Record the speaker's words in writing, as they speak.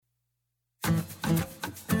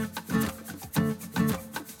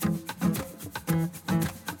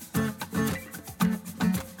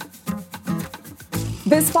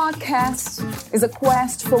This podcast is a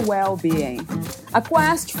quest for well-being, a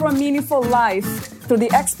quest for a meaningful life through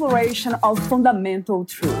the exploration of fundamental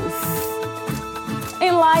truth.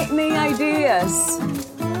 Enlightening ideas,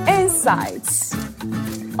 insights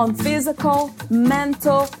on physical,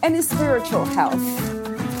 mental, and spiritual health.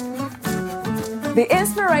 The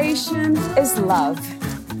inspiration is love.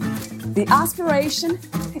 The aspiration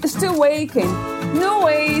is to awaken new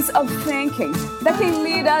ways of thinking that can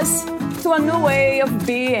lead us to a new way of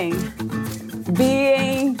being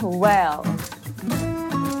well.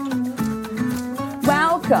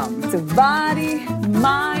 Welcome to Body,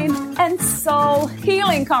 Mind, and Soul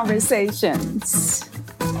Healing Conversations.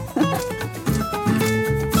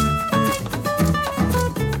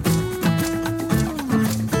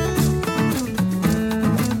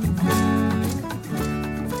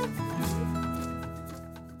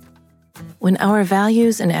 When our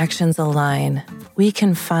values and actions align, we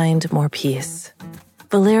can find more peace.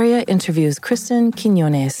 Valeria interviews Kristen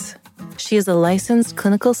Quiñones. She is a licensed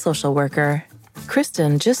clinical social worker.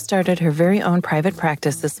 Kristen just started her very own private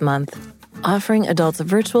practice this month, offering adults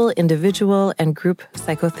virtual, individual, and group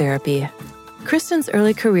psychotherapy. Kristen's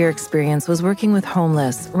early career experience was working with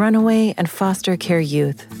homeless, runaway, and foster care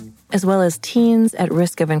youth, as well as teens at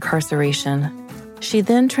risk of incarceration. She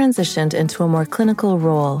then transitioned into a more clinical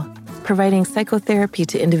role, providing psychotherapy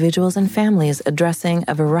to individuals and families addressing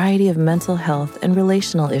a variety of mental health and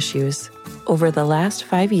relational issues. Over the last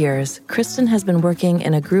 5 years, Kristen has been working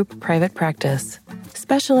in a group private practice,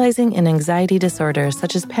 specializing in anxiety disorders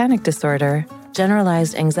such as panic disorder,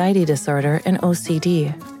 generalized anxiety disorder, and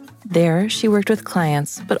OCD. There, she worked with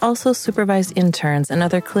clients, but also supervised interns and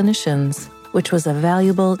other clinicians, which was a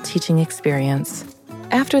valuable teaching experience.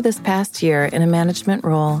 After this past year in a management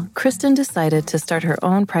role, Kristen decided to start her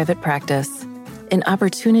own private practice, an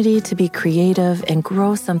opportunity to be creative and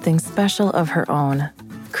grow something special of her own.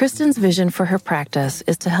 Kristen's vision for her practice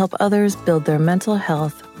is to help others build their mental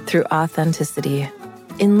health through authenticity.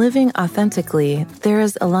 In living authentically, there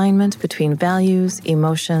is alignment between values,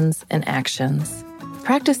 emotions, and actions.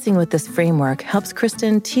 Practicing with this framework helps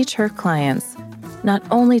Kristen teach her clients not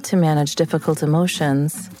only to manage difficult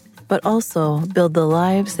emotions, but also build the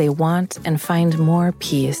lives they want and find more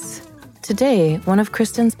peace. Today, one of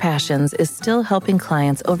Kristen's passions is still helping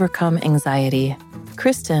clients overcome anxiety.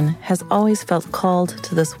 Kristen has always felt called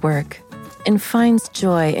to this work and finds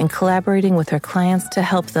joy in collaborating with her clients to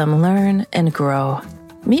help them learn and grow.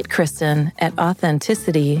 Meet Kristen at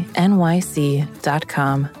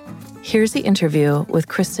AuthenticityNYC.com. Here's the interview with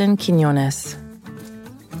Kristen Quiñones.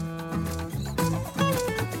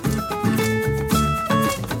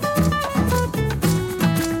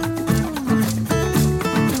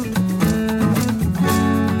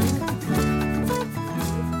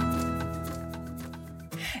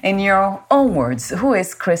 In your own words, who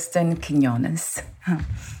is Kristen Quiñones?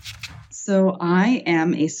 So I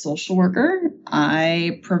am a social worker.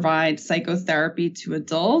 I provide psychotherapy to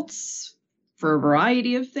adults for a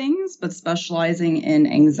variety of things, but specializing in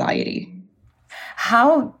anxiety.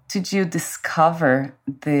 How did you discover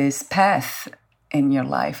this path in your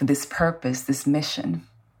life, this purpose, this mission?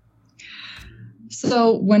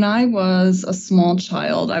 So when I was a small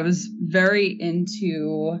child, I was very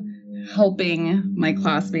into helping my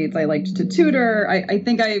classmates. I liked to tutor. I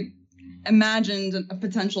think I imagined a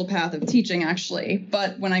potential path of teaching, actually.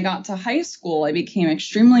 But when I got to high school, I became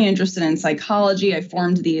extremely interested in psychology. I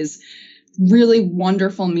formed these really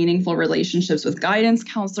wonderful, meaningful relationships with guidance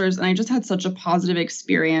counselors. And I just had such a positive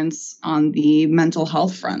experience on the mental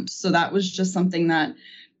health front. So that was just something that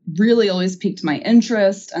really always piqued my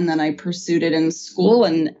interest. And then I pursued it in school,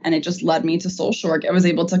 and it just led me to social work. I was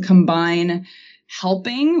able to combine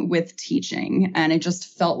helping with teaching, and it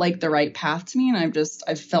just felt like the right path to me. And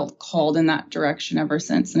I've felt called in that direction ever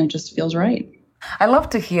since, and it just feels right. I love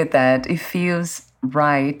to hear that. It feels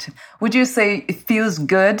right. Would you say it feels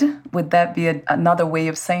good? Would that be another way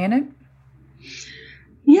of saying it?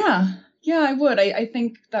 Yeah, I would. I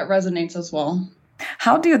think that resonates as well.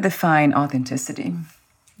 How do you define authenticity?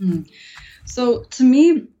 So to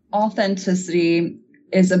me, authenticity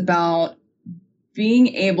is about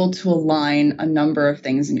being able to align a number of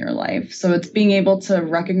things in your life. So it's being able to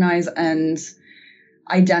recognize and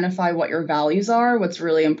identify what your values are, what's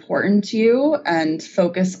really important to you, and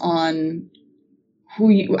focus on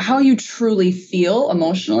how you truly feel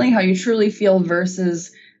emotionally, how you truly feel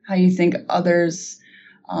versus how you think others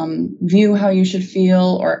view how you should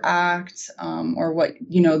feel or act, or what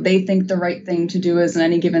they think the right thing to do is in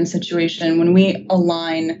any given situation. When we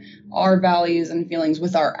align our values and feelings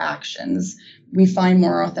with our actions, we find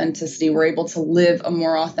more authenticity. We're able to live a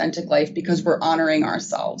more authentic life because we're honoring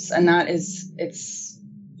ourselves. And that is,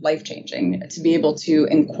 life-changing to be able to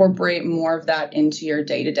incorporate more of that into your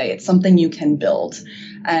day-to-day. It's something you can build.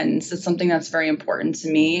 And it's something that's very important to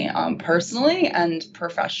me personally and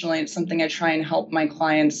professionally. It's something I try and help my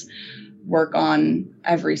clients work on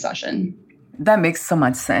every session. That makes so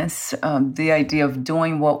much sense. The idea of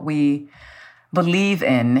doing what we believe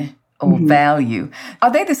in or value.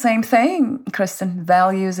 Are they the same thing, Kristen?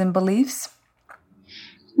 Values and beliefs?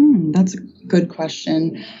 That's a good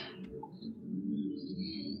question.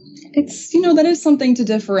 It's, that is something to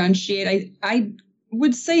differentiate. I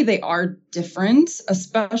would say they are different,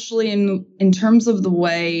 especially in terms of the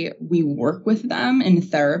way we work with them in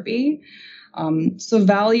therapy. So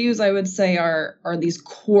values, I would say, are these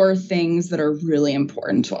core things that are really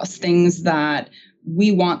important to us, things that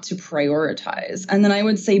we want to prioritize. And then I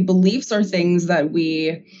would say beliefs are things that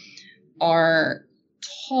we are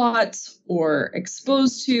taught or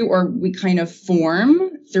exposed to, or we kind of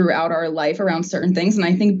form throughout our life around certain things. And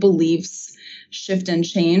I think beliefs shift and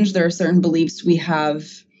change. There are certain beliefs we have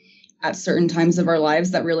at certain times of our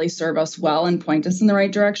lives that really serve us well and point us in the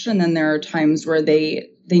right direction. Then there are times where they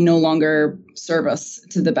no longer serve us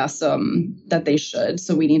to the best that they should.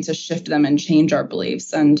 So we need to shift them and change our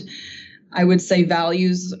beliefs. And I would say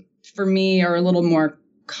values for me are a little more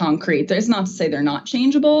concrete. It's not to say they're not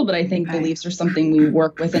changeable, but I think beliefs are something we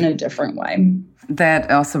work with in a different way. That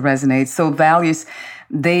also resonates. So values,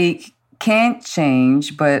 they can't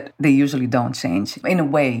change, but they usually don't change in a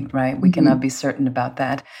way, right? We cannot be certain about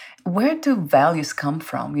that. Where do values come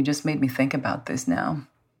from? You just made me think about this now.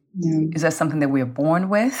 Yeah. Is that something that we are born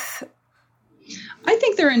with? I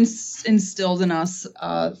think they're instilled in us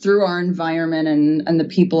through our environment and the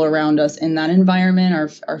people around us in that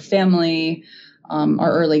environment, our family,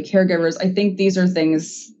 our early caregivers. I think these are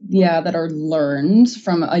things, that are learned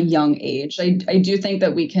from a young age. I do think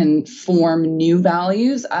that we can form new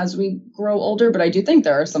values as we grow older, but I do think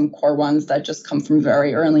there are some core ones that just come from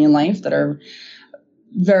very early in life that are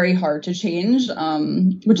very hard to change,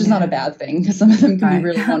 which is not a bad thing because some of them can be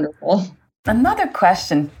really wonderful. Another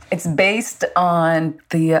question. It's based on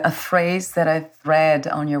a phrase that I've read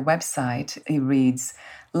on your website. It reads,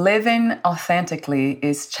 "Living authentically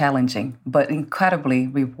is challenging, but incredibly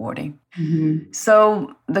rewarding."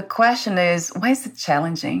 So the question is, why is it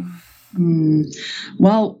challenging?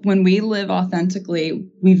 Well, when we live authentically,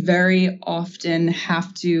 we very often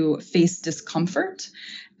have to face discomfort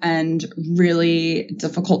and really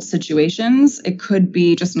difficult situations. It could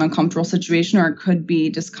be just an uncomfortable situation, or it could be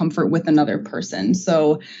discomfort with another person.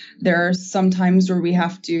 So there are some times where we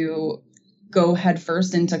have to go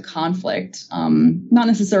headfirst into conflict, not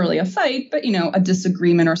necessarily a fight, but, a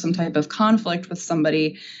disagreement or some type of conflict with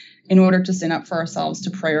somebody in order to stand up for ourselves, to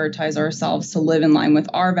prioritize ourselves, to live in line with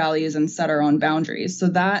our values and set our own boundaries. So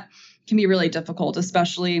that can be really difficult,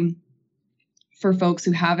 especially for folks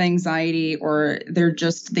who have anxiety, or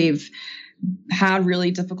they've had really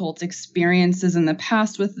difficult experiences in the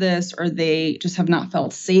past with this, or they just have not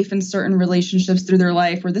felt safe in certain relationships through their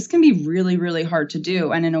life, where this can be really, really hard to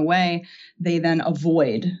do. And in a way, they then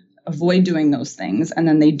avoid doing those things. And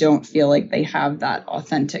then they don't feel like they have that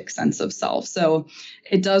authentic sense of self. So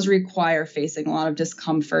it does require facing a lot of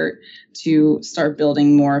discomfort to start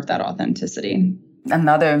building more of that authenticity.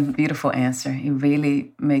 Another beautiful answer. It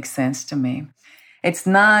really makes sense to me. It's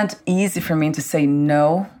not easy for me to say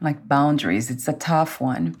no, like boundaries. It's a tough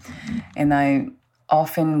one. And I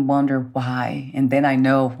often wonder why. And then I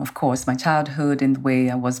know, of course, my childhood and the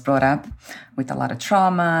way I was brought up with a lot of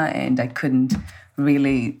trauma, and I couldn't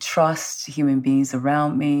really trust human beings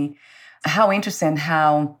around me. How interesting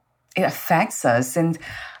how it affects us. And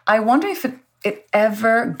I wonder if it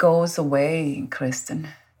ever goes away, Kristen,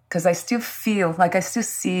 because I still feel like I still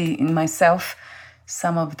see in myself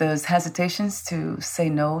some of those hesitations to say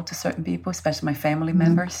no to certain people, especially my family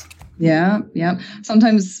members. Yeah.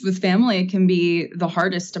 Sometimes with family, it can be the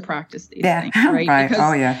hardest to practice these things, right? Right.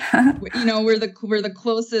 Because, we're the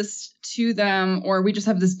closest to them, or we just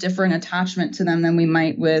have this different attachment to them than we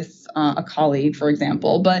might with a colleague, for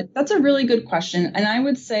example. But that's a really good question. And I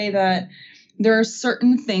would say that there are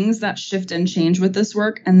certain things that shift and change with this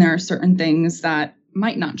work, and there are certain things that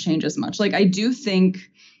might not change as much. Like, I do think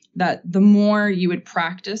that the more you would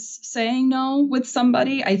practice saying no with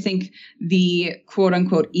somebody, I think the quote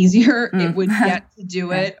unquote easier it would get to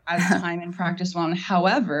do it as time and practice went on.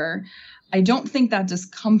 However, I don't think that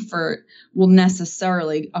discomfort will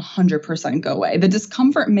necessarily 100% go away. The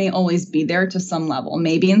discomfort may always be there to some level.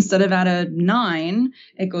 Maybe instead of at a 9,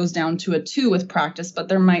 it goes down to a 2 with practice, but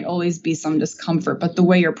there might always be some discomfort. But the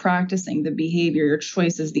way you're practicing, the behavior, your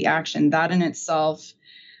choices, the action, that in itself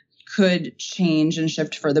could change and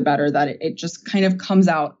shift for the better, that it just kind of comes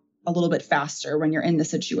out a little bit faster when you're in the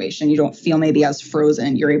situation. You don't feel maybe as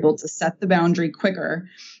frozen. You're able to set the boundary quicker,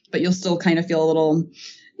 but you'll still kind of feel a little,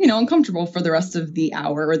 uncomfortable for the rest of the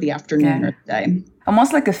hour or the afternoon or the day.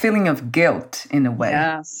 Almost like a feeling of guilt in a way.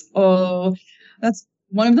 Yes. Oh, that's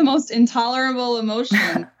one of the most intolerable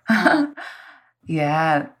emotions.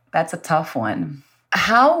 Yeah, that's a tough one.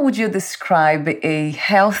 How would you describe a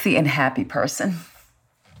healthy and happy person?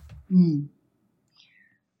 A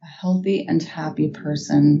healthy and happy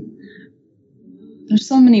person. There's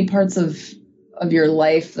so many parts of your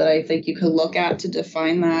life that I think you could look at to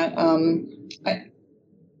define that.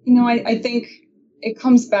 I think it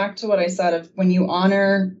comes back to what I said of when you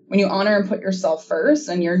honor and put yourself first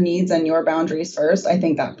and your needs and your boundaries first. I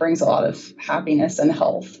think that brings a lot of happiness and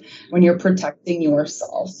health when you're protecting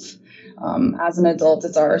yourself. As an adult,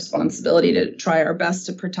 it's our responsibility to try our best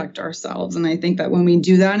to protect ourselves. And I think that when we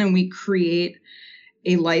do that and we create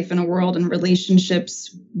a life and a world and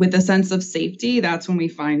relationships with a sense of safety, that's when we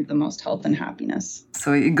find the most health and happiness.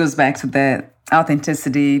 So it goes back to the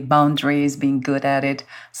authenticity, boundaries, being good at it,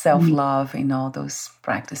 self-love, in all those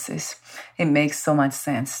practices. It makes so much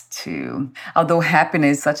sense too. Although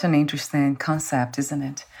happiness is such an interesting concept, isn't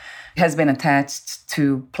it? It has been attached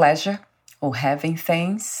to pleasure or having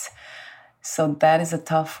things. So that is a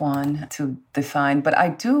tough one to define. But I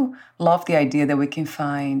do love the idea that we can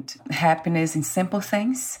find happiness in simple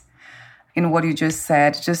things. In what you just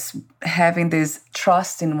said, just having this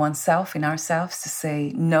trust in oneself, in ourselves, to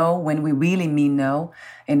say no when we really mean no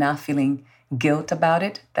and not feeling guilt about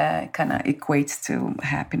it, that kind of equates to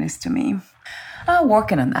happiness to me.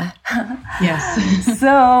 Working on that. Yes.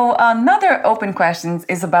 So another open question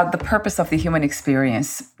is about the purpose of the human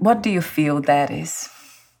experience. What do you feel that is?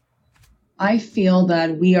 I feel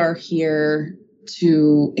that we are here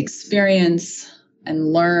to experience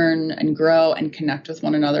and learn and grow and connect with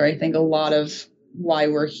one another. I think a lot of why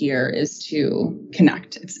we're here is to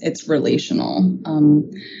connect. It's relational.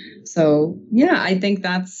 So yeah, I think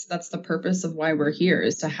that's the purpose of why we're here,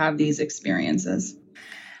 is to have these experiences.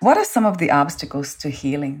 What are some of the obstacles to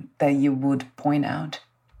healing that you would point out?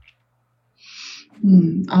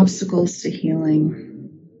 Obstacles to healing.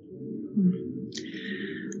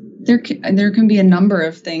 There can be a number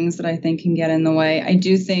of things that I think can get in the way. I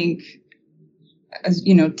do think, as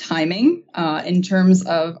timing, in terms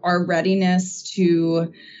of our readiness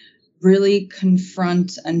to really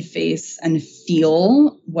confront and face and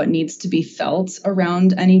feel what needs to be felt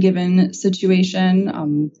around any given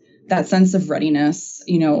situation. That sense of readiness,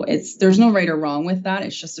 there's no right or wrong with that.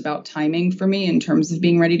 It's just about timing for me in terms of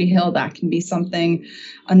being ready to heal. That can be something.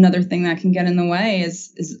 Another thing that can get in the way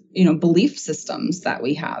is belief systems that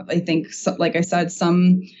we have. I think, like I said,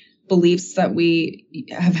 some beliefs that we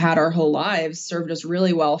have had our whole lives served us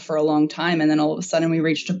really well for a long time. And then all of a sudden we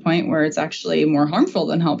reached a point where it's actually more harmful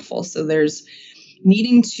than helpful. So there's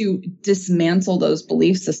needing to dismantle those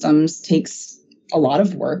belief systems takes a lot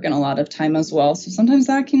of work and a lot of time as well. So sometimes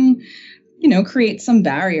that can, create some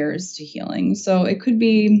barriers to healing. So it could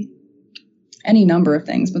be any number of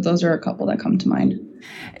things, but those are a couple that come to mind.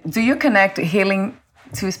 Do you connect healing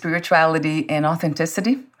to spirituality and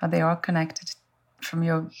authenticity? Are they all connected from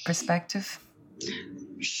your perspective?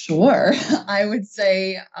 Sure. I would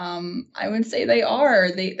say they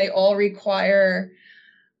are. They all require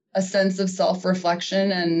a sense of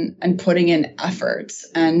self-reflection and putting in effort.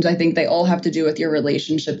 And I think they all have to do with your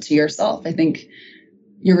relationship to yourself. I think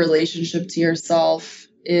your relationship to yourself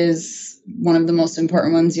is one of the most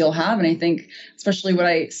important ones you'll have. And I think especially what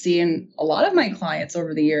I see in a lot of my clients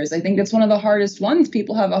over the years, I think it's one of the hardest ones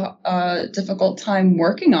people have a difficult time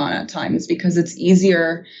working on at times, because it's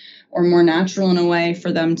easier or more natural in a way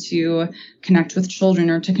for them to connect with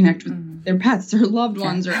children or to connect with their pets, their loved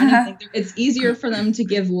ones, or anything. It's easier for them to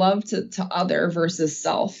give love to other versus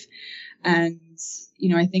self. And,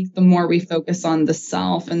 I think the more we focus on the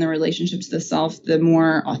self and the relationship to the self, the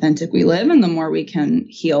more authentic we live and the more we can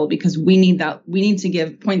heal, because we need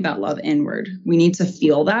to point that love inward. We need to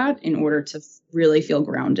feel that in order to really feel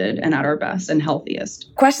grounded and at our best and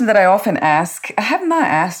healthiest. Question that I often ask, I have not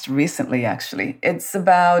asked recently, actually. It's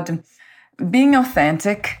about being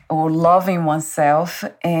authentic or loving oneself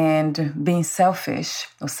and being selfish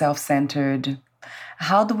or self-centered.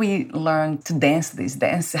 How do we learn to dance this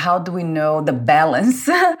dance? How do we know the balance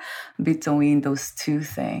between those two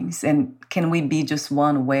things? And can we be just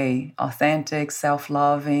one way, authentic,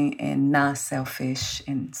 self-loving, and not selfish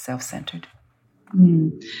and self-centered?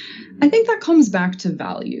 I think that comes back to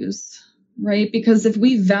values, right? Because if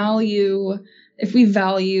we value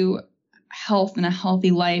health and a healthy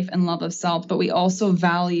life and love of self, but we also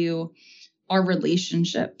value our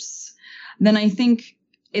relationships, then I think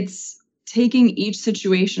it's taking each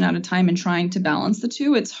situation at a time and trying to balance the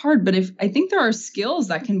two, it's hard. But I think there are skills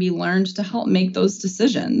that can be learned to help make those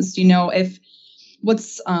decisions. If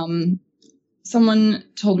someone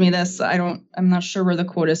told me this, I'm not sure where the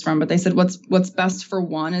quote is from, but they said, what's best for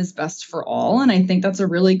one is best for all. And I think that's a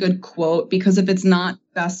really good quote, because if it's not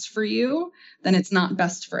best for you, then it's not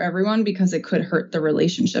best for everyone, because it could hurt the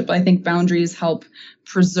relationship. I think boundaries help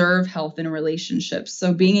preserve health in relationships.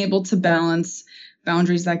 So being able to balance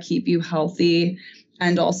boundaries that keep you healthy,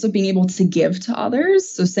 and also being able to give to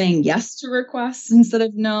others. So saying yes to requests instead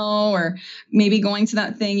of no, or maybe going to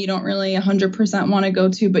that thing you don't really 100% want to go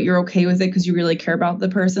to, but you're okay with it because you really care about the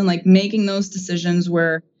person. Like making those decisions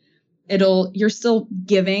where you're still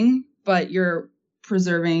giving, but you're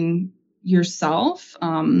preserving yourself.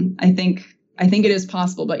 I think it is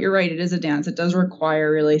possible, but you're right. It is a dance. It does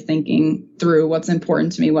require really thinking through what's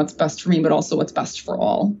important to me, what's best for me, but also what's best for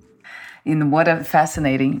all. What a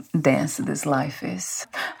fascinating dance this life is.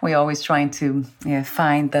 We're always trying to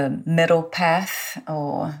find the middle path,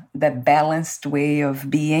 or the balanced way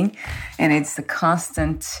of being. And it's a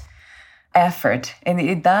constant effort. And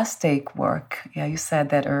it does take work. Yeah, you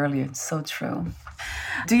said that earlier. It's so true.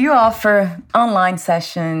 Do you offer online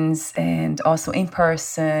sessions and also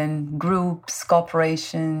in-person groups,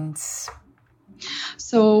 corporations?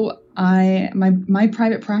 So my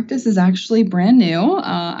private practice is actually brand new.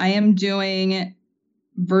 I am doing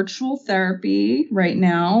virtual therapy right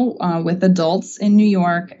now with adults in New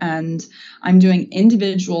York, and I'm doing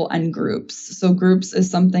individual and groups. So groups is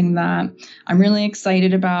something that I'm really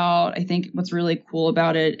excited about. I think what's really cool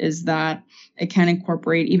about it is that it can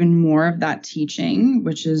incorporate even more of that teaching,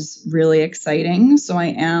 which is really exciting. So I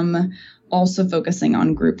am also focusing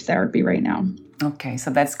on group therapy right now. Okay, so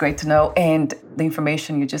that's great to know. And the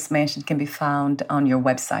information you just mentioned can be found on your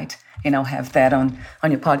website. And I'll have that on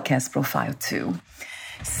your podcast profile too.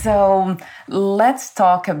 So let's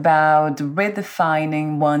talk about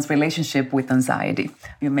redefining one's relationship with anxiety.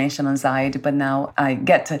 You mentioned anxiety, but now I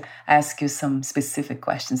get to ask you some specific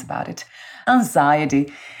questions about it.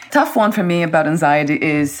 Anxiety. Tough one for me about anxiety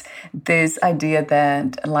is this idea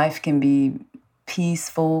that life can be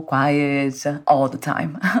peaceful, quiet all the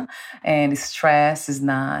time. And stress is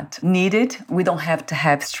not needed. We don't have to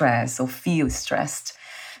have stress or feel stressed.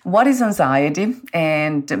 What is anxiety,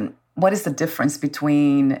 and what is the difference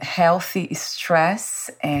between healthy stress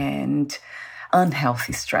and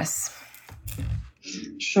unhealthy stress?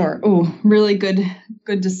 Sure. Oh, really good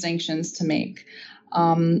distinctions to make.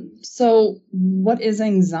 So what is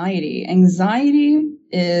anxiety? Anxiety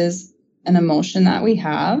is an emotion that we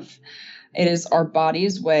have. It is our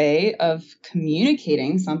body's way of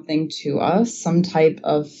communicating something to us, some type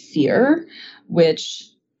of fear, which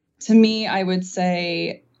to me, I would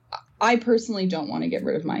say, I personally don't want to get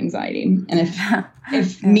rid of my anxiety. And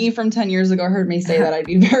if me from 10 years ago heard me say that, I'd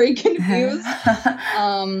be very confused.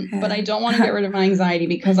 But I don't want to get rid of my anxiety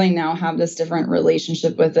because I now have this different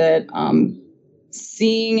relationship with it.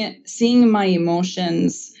 Seeing my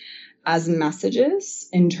emotions as messages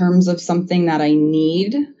in terms of something that I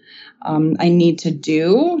need to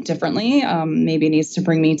do differently. Maybe it needs to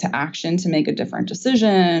bring me to action to make a different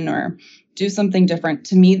decision or do something different.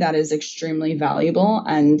 To me, that is extremely valuable.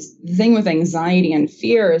 And the thing with anxiety and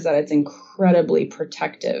fear is that it's incredibly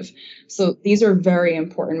protective. So these are very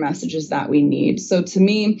important messages that we need. So to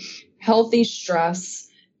me, healthy stress,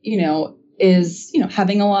 is,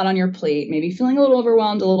 having a lot on your plate, maybe feeling a little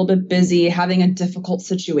overwhelmed, a little bit busy, having a difficult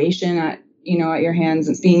situation at your hands,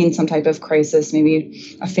 and being in some type of crisis.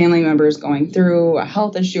 Maybe a family member is going through a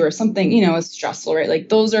health issue or something, is stressful, right? Like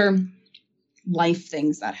those are life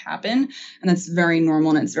things that happen, and that's very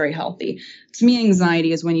normal and it's very healthy. To me,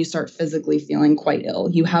 anxiety is when you start physically feeling quite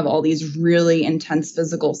ill. You have all these really intense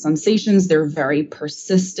physical sensations. They're very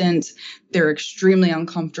persistent. They're extremely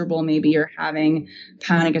uncomfortable. Maybe you're having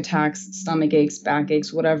panic attacks, stomach aches,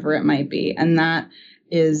 backaches, whatever it might be. And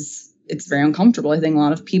it's very uncomfortable. I think a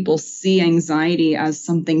lot of people see anxiety as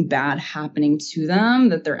something bad happening to them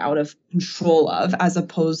that they're out of control of, as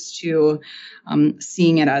opposed to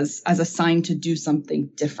seeing it as a sign to do something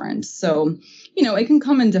different. So, it can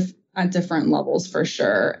come in at different levels for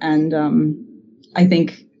sure. And I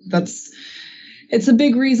think it's a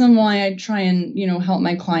big reason why I try and, help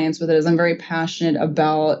my clients with it, is I'm very passionate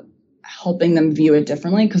about helping them view it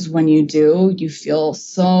differently, because when you do, you feel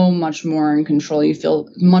so much more in control. You feel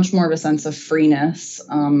much more of a sense of freeness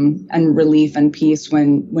and relief and peace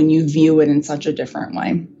when you view it in such a different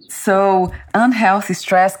way. So unhealthy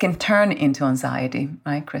stress can turn into anxiety,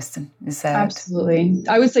 right, Kristen? Is that absolutely?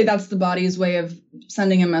 I would say that's the body's way of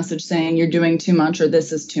sending a message saying you're doing too much or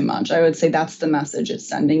this is too much. I would say that's the message it's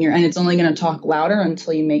sending you, and it's only going to talk louder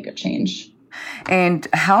until you make a change. And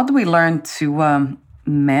how do we learn to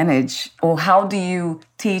manage, or how do you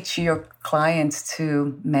teach your clients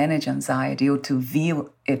to manage anxiety or to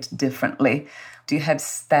view it differently? Do you have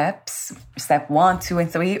steps, step 1, 2,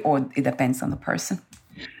 and 3, or it depends on the person?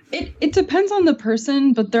 It depends on the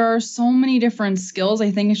person, but there are so many different skills.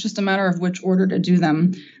 I think it's just a matter of which order to do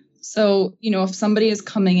them. So, if somebody is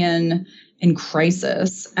coming in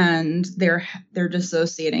crisis and they're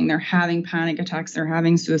dissociating, they're having panic attacks, they're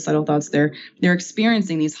having suicidal thoughts, they're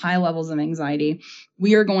experiencing these high levels of anxiety,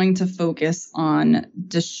 we are going to focus on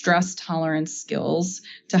distress tolerance skills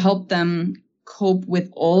to help them cope with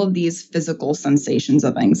all of these physical sensations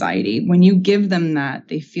of anxiety. When you give them that,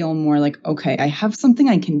 they feel more like, okay, I have something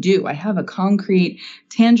I can do. I have a concrete,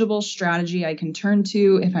 tangible strategy I can turn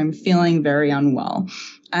to if I'm feeling very unwell.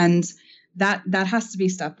 And that has to be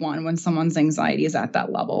step 1 when someone's anxiety is at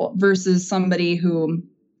that level, versus somebody who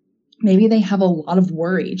maybe they have a lot of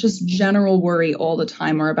worry, just general worry all the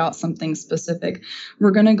time or about something specific. We're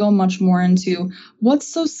going to go much more into what's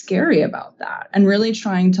so scary about that and really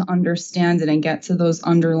trying to understand it and get to those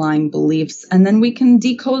underlying beliefs. And then we can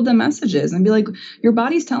decode the messages and be like, your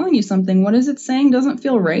body's telling you something. What is it saying? Doesn't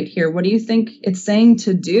feel right here. What do you think it's saying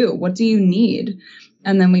to do? What do you need?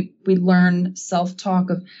 And then we learn self-talk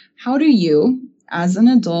of how do you, as an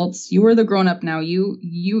adult, you are the grown-up now.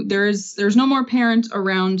 There's no more parent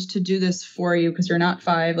around to do this for you because you're not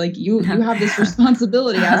 5. Like you have this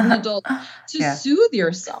responsibility as an adult to soothe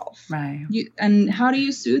yourself. Right. And how do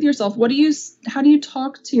you soothe yourself? How do you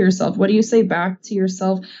talk to yourself? What do you say back to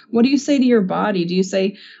yourself? What do you say to your body? Do you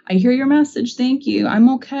say, I hear your message. Thank you. I'm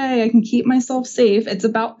okay. I can keep myself safe. It's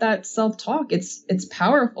about that self-talk. It's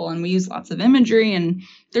powerful. And we use lots of imagery, and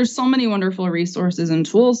there's so many wonderful resources and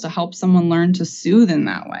tools to help someone learn to soothe in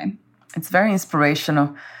that way. It's very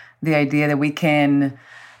inspirational, the idea that we can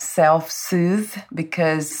self-soothe,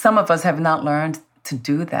 because some of us have not learned to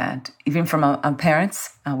do that. Even from our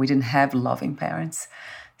parents, we didn't have loving parents.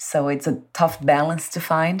 So it's a tough balance to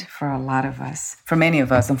find for a lot of us, for many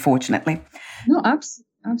of us, unfortunately. No,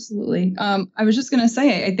 absolutely. I was just going to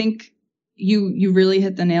say, I think you really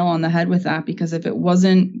hit the nail on the head with that, because if it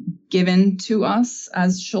wasn't given to us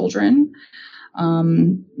as children,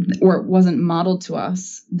 or it wasn't modeled to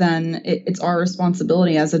us, then it's our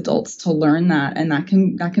responsibility as adults to learn that, and that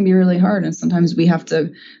can be really hard. And sometimes we have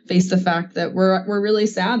to face the fact that we're really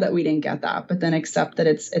sad that we didn't get that, but then accept that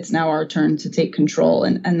it's now our turn to take control,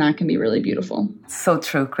 and that can be really beautiful. So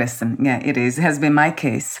true, Kristen. Yeah, it is. It has been my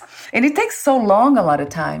case, and it takes so long a lot of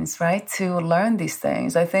times, right, to learn these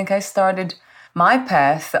things. I think I started my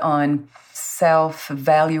path on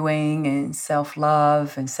self-valuing and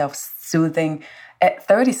self-love and self-soothing at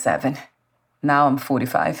 37. Now I'm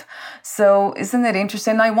 45. So isn't it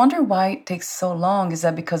interesting? I wonder why it takes so long. Is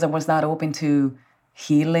that because I was not open to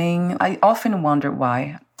healing? I often wonder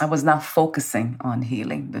why I was not focusing on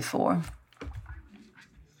healing before.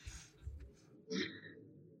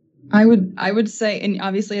 I would say, and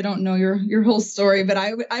obviously I don't know your whole story, but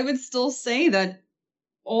I would still say that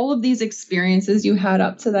all of these experiences you had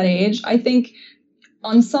up to that age, I think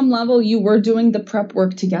on some level you were doing the prep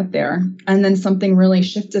work to get there. And then something really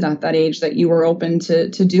shifted at that age that you were open to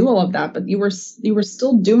do all of that, but you were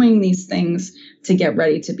still doing these things to get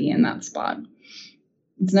ready to be in that spot.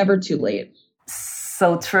 It's never too late.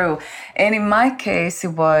 So true. And in my case,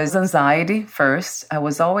 it was anxiety first. I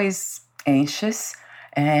was always anxious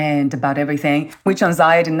and about everything, which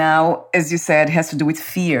anxiety now, as you said, has to do with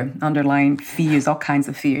fear, underlying fears, all kinds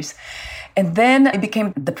of fears. And then it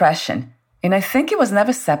became depression. And I think it was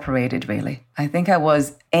never separated, really. I think I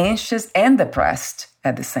was anxious and depressed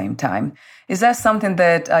at the same time. Is that something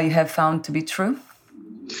that you have found to be true?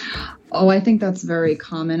 Oh, I think that's very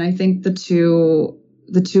common. I think the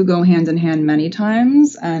two go hand in hand many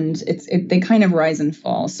times, and they kind of rise and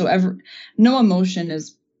fall. So no emotion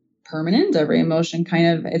is permanent. Every emotion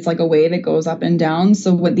it's like a wave. It goes up and down.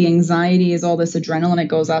 So what the anxiety is all this adrenaline, it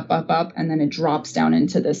goes up, and then it drops down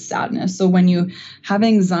into this sadness. So when you have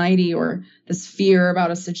anxiety or this fear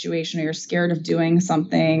about a situation, or you're scared of doing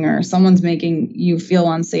something, or someone's making you feel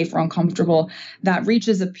unsafe or uncomfortable, that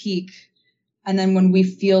reaches a peak. And then when we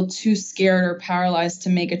feel too scared or paralyzed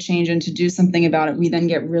to make a change and to do something about it, we then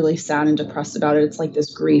get really sad and depressed about it. It's like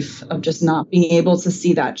this grief of just not being able to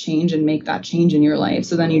see that change and make that change in your life.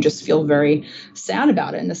 So then you just feel very sad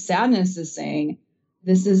about it. And the sadness is saying,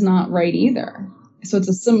 this is not right either. So it's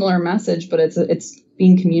a similar message, but it's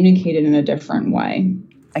being communicated in a different way.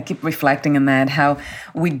 I keep reflecting on that, how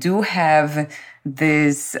we do have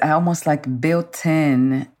this almost like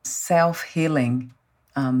built-in self-healing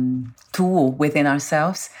tool within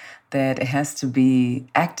ourselves that it has to be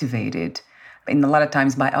activated. And a lot of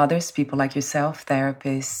times by others, people like yourself,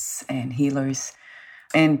 therapists and healers.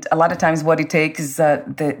 And a lot of times what it takes is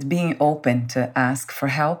the being open to ask for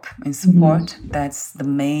help and support. Mm-hmm. That's the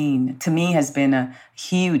main, to me, has been a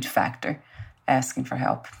huge factor, asking for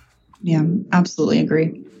help. Yeah, absolutely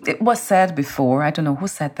agree. It was said before, I don't know who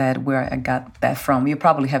said that, where I got that from. You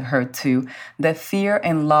probably have heard too, that fear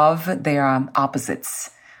and love, they are opposites.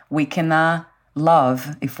 We cannot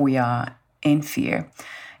love if we are in fear.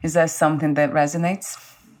 Is that something that resonates?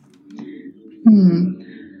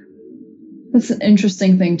 That's an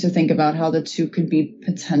interesting thing to think about, how the two could be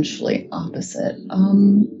potentially opposite.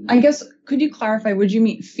 I guess, could you clarify, would you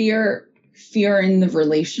mean fear in the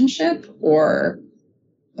relationship, or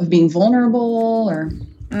of being vulnerable, or?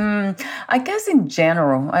 I guess in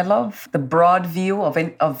general, I love the broad view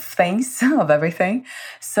of things, of everything.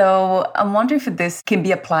 So I'm wondering if this can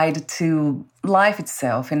be applied to life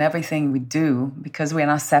itself and everything we do, because we are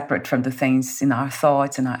not separate from the things in our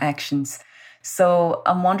thoughts and our actions. So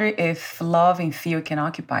I'm wondering if love and fear can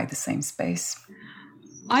occupy the same space.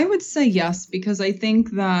 I would say yes, because I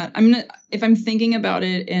think that if I'm thinking about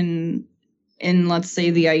it in let's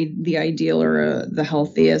say the ideal or the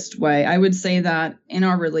healthiest way, I would say that in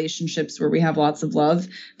our relationships where we have lots of love,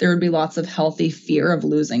 there would be lots of healthy fear of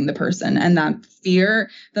losing the person. And that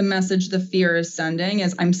fear, the message the fear is sending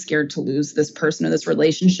is, I'm scared to lose this person or this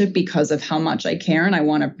relationship because of how much I care, and I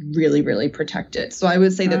want to really, really protect it. So I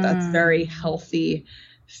would say that that's very healthy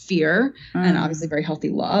fear, and obviously very healthy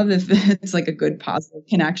love if it's like a good positive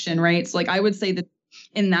connection, right? So like I would say that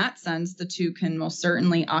in that sense, the two can most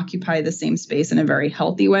certainly occupy the same space in a very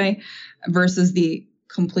healthy way, versus the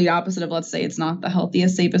complete opposite of, let's say, it's not the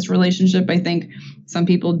healthiest, safest relationship. I think some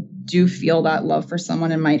people do feel that love for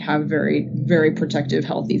someone and might have very, very protective,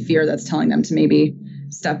 healthy fear that's telling them to maybe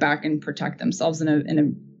step back and protect themselves in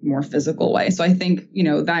a more physical way. So I think,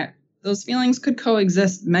 that those feelings could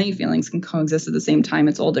coexist. Many feelings can coexist at the same time.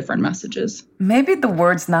 It's all different messages. Maybe the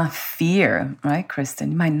word's not fear, right,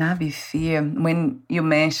 Kristen? It might not be fear. When you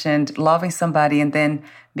mentioned loving somebody and then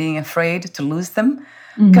being afraid to lose them.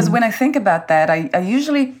 Because when I think about that, I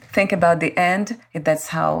usually think about the end. That's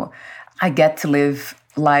how I get to live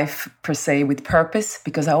life, per se, with purpose,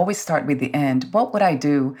 because I always start with the end. What would I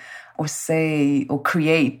do or say or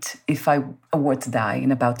create if I were to die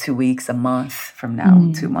in about 2 weeks, a month from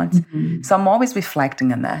now, 2 months? So I'm always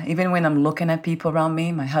reflecting on that. Even when I'm looking at people around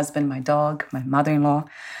me, my husband, my dog, my mother-in-law,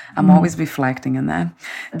 I'm always reflecting on that.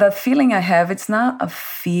 The feeling I have, it's not a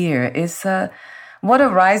fear. It's what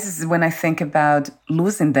arises when I think about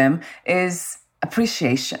losing them is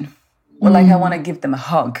appreciation. Well, like I want to give them a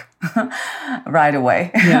hug right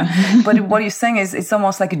away. Yeah. But what you're saying is it's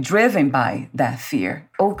almost like driven by that fear.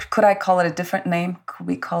 Oh, could I call it a different name? Could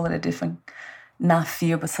we call it a different, not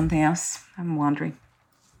fear, but something else? I'm wondering.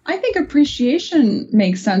 I think appreciation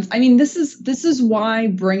makes sense. I mean, this is why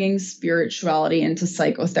bringing spirituality into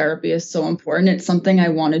psychotherapy is so important. It's something I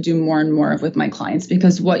want to do more and more of with my clients,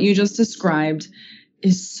 because what you just described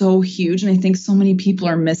is so huge. And I think so many people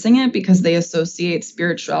are missing it because they associate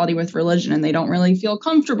spirituality with religion and they don't really feel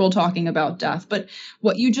comfortable talking about death. But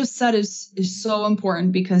what you just said is so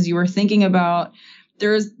important, because you were thinking about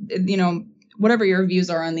there's, whatever your views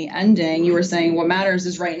are on the ending, you were saying what matters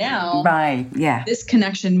is right now. Right. Yeah. This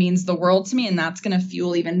connection means the world to me, and that's going to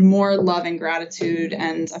fuel even more love and gratitude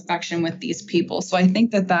and affection with these people. So I think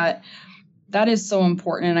that is so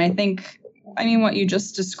important. And I think, what you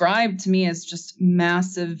just described to me is just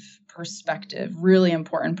massive perspective, really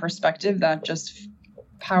important perspective that just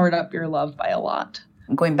powered up your love by a lot.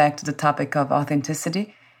 Going back to the topic of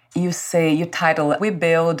authenticity, you say, your title, we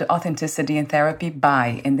build authenticity in therapy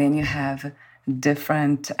by, and then you have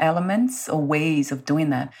different elements or ways of doing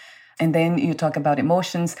that. And then you talk about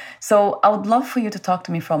emotions. So I would love for you to talk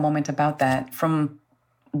to me for a moment about that. From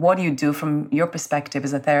what you do, from your perspective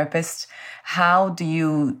as a therapist, how do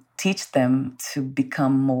you teach them to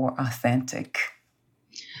become more authentic?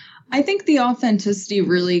 I think the authenticity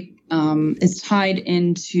really is tied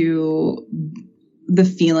into the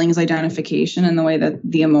feelings identification and the way that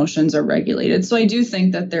the emotions are regulated. So I do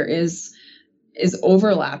think that there is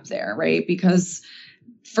overlap there, right? Because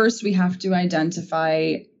first we have to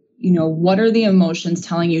identify, what are the emotions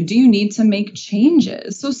telling you? Do you need to make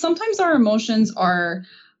changes? So sometimes our emotions are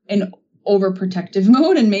in overprotective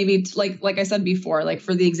mode, and maybe like I said before, like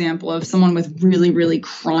for the example of someone with really, really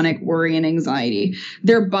chronic worry and anxiety,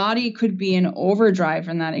 their body could be in overdrive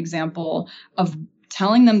in that example of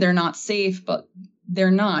telling them they're not safe, but they're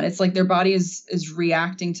not. It's like their body is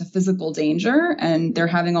reacting to physical danger, and they're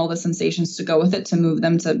having all the sensations to go with it to move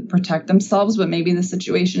them to protect themselves. But maybe the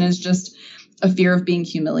situation is just a fear of being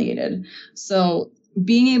humiliated. So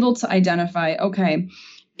being able to identify, okay,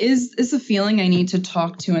 is this a feeling I need to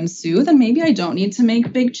talk to and soothe? And maybe I don't need to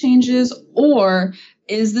make big changes, or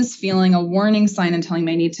is this feeling a warning sign and telling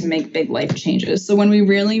me I need to make big life changes? So when we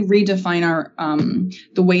really redefine our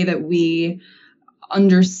the way that we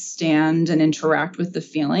understand and interact with the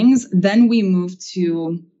feelings, then we move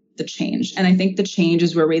to the change. And I think the change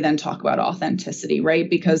is where we then talk about authenticity, right?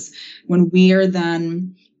 Because when we are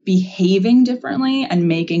then behaving differently and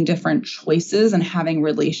making different choices and having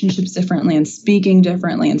relationships differently and speaking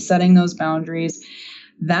differently and setting those boundaries,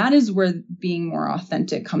 that is where being more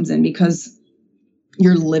authentic comes in, because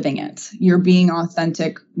you're living it. You're being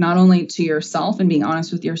authentic, not only to yourself and being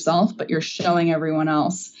honest with yourself, but you're showing everyone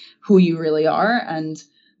else who you really are and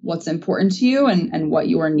what's important to you and what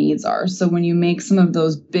your needs are. So when you make some of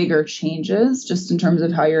those bigger changes, just in terms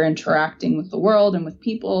of how you're interacting with the world and with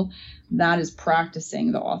people, that is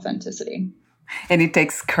practicing the authenticity. And it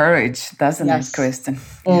takes courage, doesn't it, Kristen?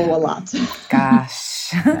 Oh, a lot.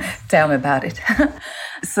 Gosh, tell me about it.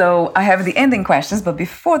 So I have the ending questions, but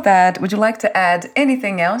before that, would you like to add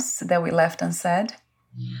anything else that we left unsaid?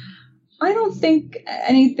 I don't think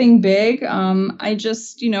anything big. I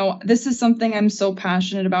just, this is something I'm so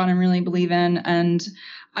passionate about and really believe in. And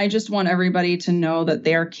I just want everybody to know that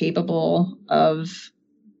they are capable of,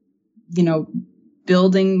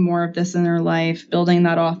 building more of this in their life, building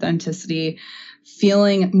that authenticity,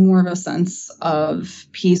 feeling more of a sense of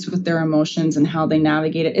peace with their emotions and how they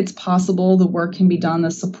navigate it. It's possible. The work can be done.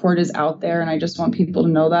 The support is out there. And I just want people to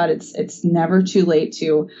know that it's never too late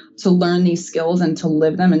to learn these skills and to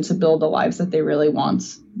live them and to build the lives that they really want.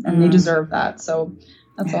 And they deserve that. So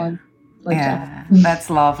that's all.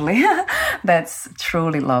 That's lovely. That's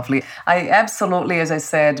truly lovely. I absolutely, as I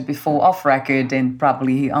said before, off record and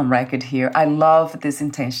probably on record here, I love this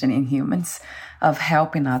intention in humans of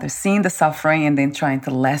helping others, seeing the suffering and then trying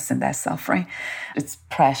to lessen that suffering. It's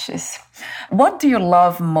precious. What do you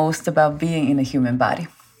love most about being in a human body?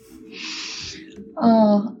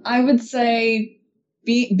 Oh, I would say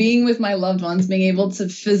being with my loved ones, being able to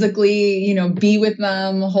physically, be with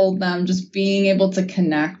them, hold them, just being able to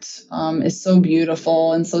connect is so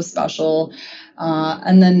beautiful and so special.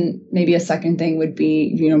 And then maybe a second thing would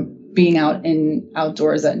be, being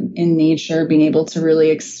outdoors in nature, being able to really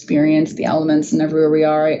experience the elements and everywhere we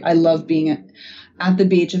are. I love being at the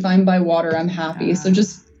beach. If I'm by water, I'm happy. So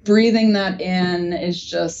just breathing that in is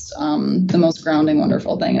just the most grounding,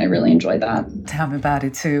 wonderful thing. I really enjoy that. Tell me about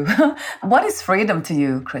it too. What is freedom to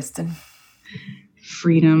you, Kristen?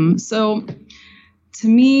 Freedom. So to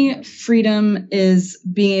me, freedom is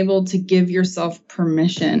being able to give yourself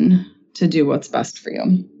permission to do what's best for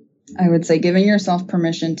you. I would say giving yourself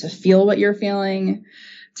permission to feel what you're feeling,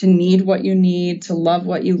 to need what you need, to love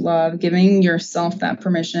what you love. Giving yourself that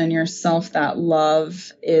permission and yourself that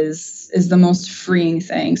love is the most freeing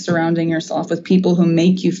thing. Surrounding yourself with people who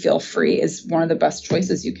make you feel free is one of the best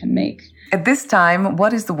choices you can make. At this time,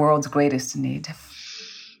 what is the world's greatest need?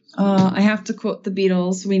 I have to quote the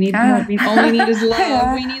Beatles. We need more. All we need is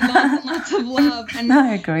love. We need lots and lots of love. And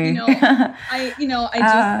I agree. I just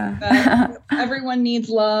think that everyone needs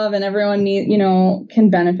love, and everyone can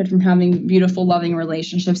benefit from having beautiful, loving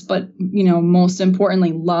relationships. But most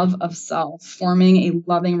importantly, love of self, forming a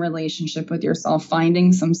loving relationship with yourself,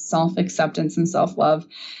 finding some self-acceptance and self-love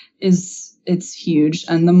it's huge.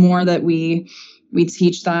 And the more that we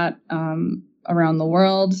teach that, around the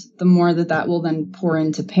world, the more that will then pour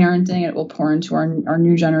into parenting. It will pour into our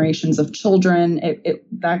new generations of children.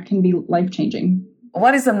 That can be life-changing.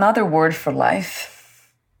 What is another word for life?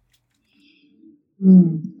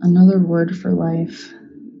 Another word for life.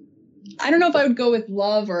 I don't know if I would go with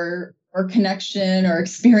love or connection or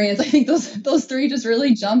experience. I think those three just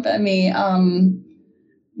really jump at me.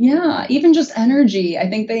 Even just energy. I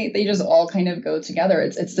think they just all kind of go together.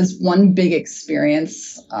 It's this one big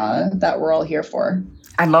experience that we're all here for.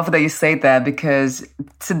 I love that you say that, because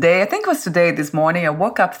this morning, I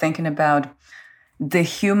woke up thinking about the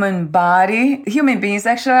human body. Human beings,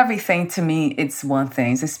 actually everything to me, it's one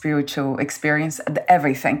thing. It's a spiritual experience,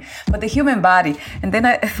 everything. But the human body, and then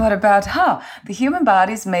I thought about, the human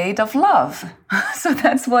body is made of love. So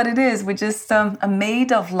that's what it is. We just are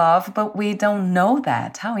made of love, but we don't know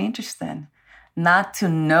that. How interesting. Not to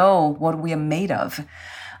know what we are made of.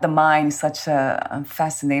 The mind is such a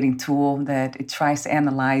fascinating tool that it tries to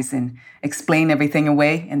analyze and explain everything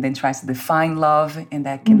away, and then tries to define love, and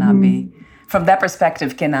that cannot be, from that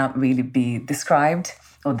perspective, cannot really be described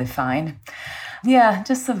or defined. Yeah,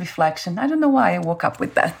 just a reflection. I don't know why I woke up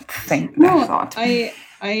with that thought.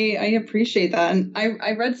 I appreciate that. And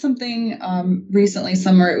I read something recently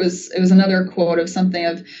somewhere. It was another quote of something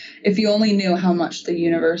of, if you only knew how much the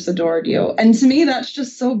universe adored you. And to me, that's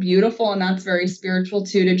just so beautiful. And that's very spiritual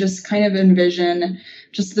too, to just kind of envision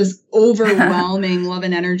just this overwhelming love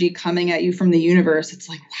and energy coming at you from the universe. It's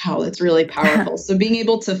like, wow, that's really powerful. So being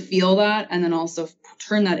able to feel that and then also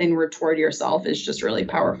turn that inward toward yourself is just really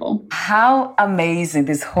powerful. How amazing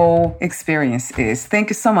this whole experience is. Thank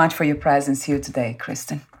you so much for your presence here today,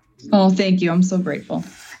 Kristen. Oh, thank you. I'm so grateful.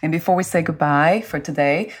 And before we say goodbye for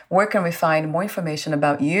today, where can we find more information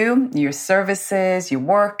about you, your services, your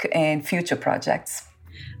work, and future projects?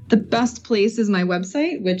 The best place is my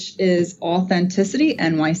website, which is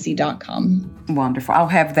AuthenticityNYC.com. Wonderful. I'll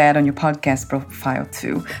have that on your podcast profile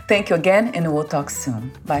too. Thank you again, and we'll talk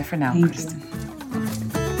soon. Bye for now, Kristen.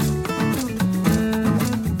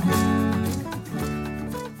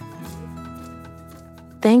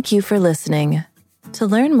 Thank you for listening. To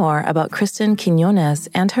learn more about Kristen Quiñones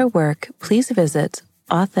and her work, please visit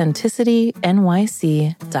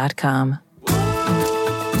AuthenticityNYC.com.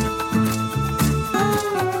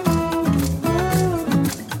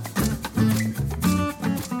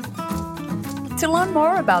 To learn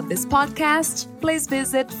more about this podcast, please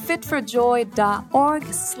visit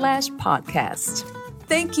fitforjoy.org/podcast.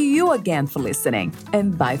 Thank you again for listening,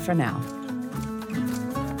 and bye for now.